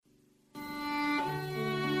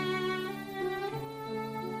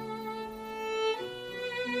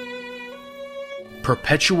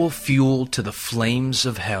Perpetual Fuel to the Flames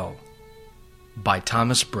of Hell by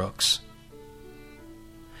Thomas Brooks.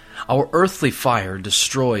 Our earthly fire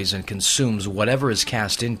destroys and consumes whatever is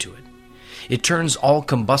cast into it. It turns all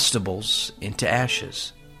combustibles into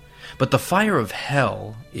ashes. But the fire of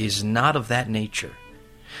hell is not of that nature.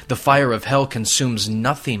 The fire of hell consumes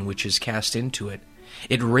nothing which is cast into it.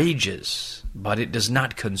 It rages, but it does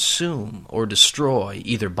not consume or destroy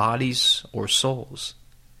either bodies or souls.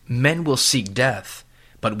 Men will seek death,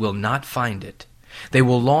 but will not find it. They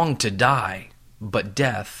will long to die, but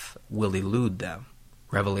death will elude them.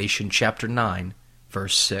 Revelation chapter 9,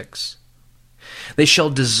 verse 6. They shall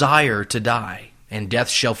desire to die, and death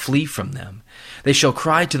shall flee from them. They shall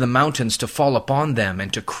cry to the mountains to fall upon them,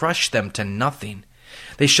 and to crush them to nothing.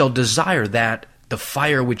 They shall desire that the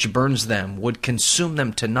fire which burns them would consume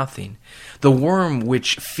them to nothing. The worm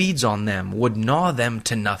which feeds on them would gnaw them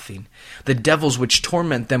to nothing. The devils which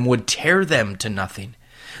torment them would tear them to nothing.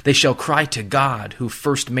 They shall cry to God, who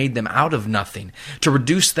first made them out of nothing, to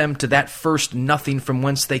reduce them to that first nothing from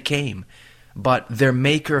whence they came. But their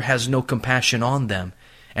Maker has no compassion on them,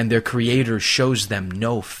 and their Creator shows them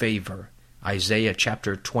no favor. Isaiah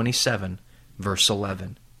chapter 27, verse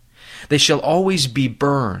 11. They shall always be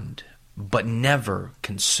burned, but never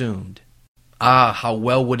consumed. Ah, how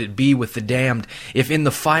well would it be with the damned if in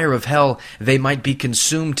the fire of hell they might be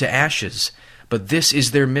consumed to ashes. But this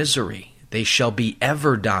is their misery. They shall be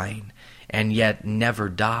ever dying, and yet never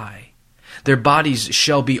die. Their bodies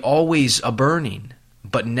shall be always a burning,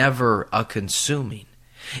 but never a consuming.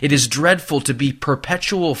 It is dreadful to be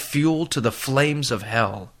perpetual fuel to the flames of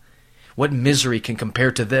hell. What misery can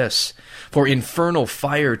compare to this? For infernal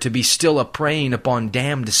fire to be still a preying upon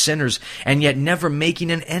damned sinners, and yet never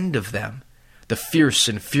making an end of them. The fierce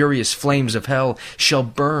and furious flames of hell shall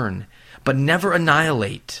burn, but never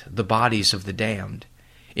annihilate the bodies of the damned.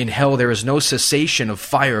 In hell there is no cessation of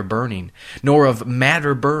fire burning, nor of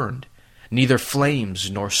matter burned. Neither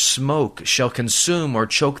flames nor smoke shall consume or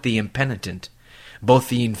choke the impenitent. Both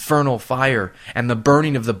the infernal fire and the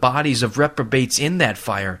burning of the bodies of reprobates in that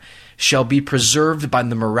fire shall be preserved by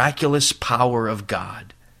the miraculous power of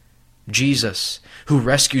God. Jesus, who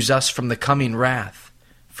rescues us from the coming wrath,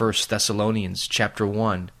 1 Thessalonians chapter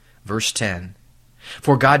 1, verse 10.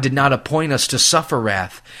 For God did not appoint us to suffer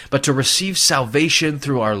wrath, but to receive salvation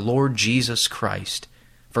through our Lord Jesus Christ.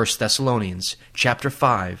 1 Thessalonians chapter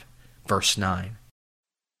 5, verse 9.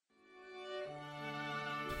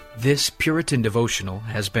 This Puritan devotional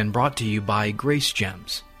has been brought to you by Grace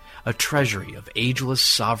Gems, a treasury of ageless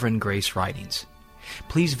sovereign grace writings.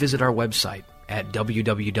 Please visit our website at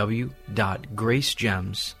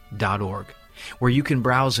www.gracegems.org, where you can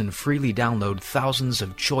browse and freely download thousands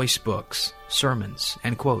of choice books, sermons,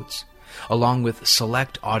 and quotes, along with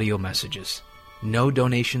select audio messages. No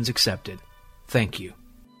donations accepted. Thank you.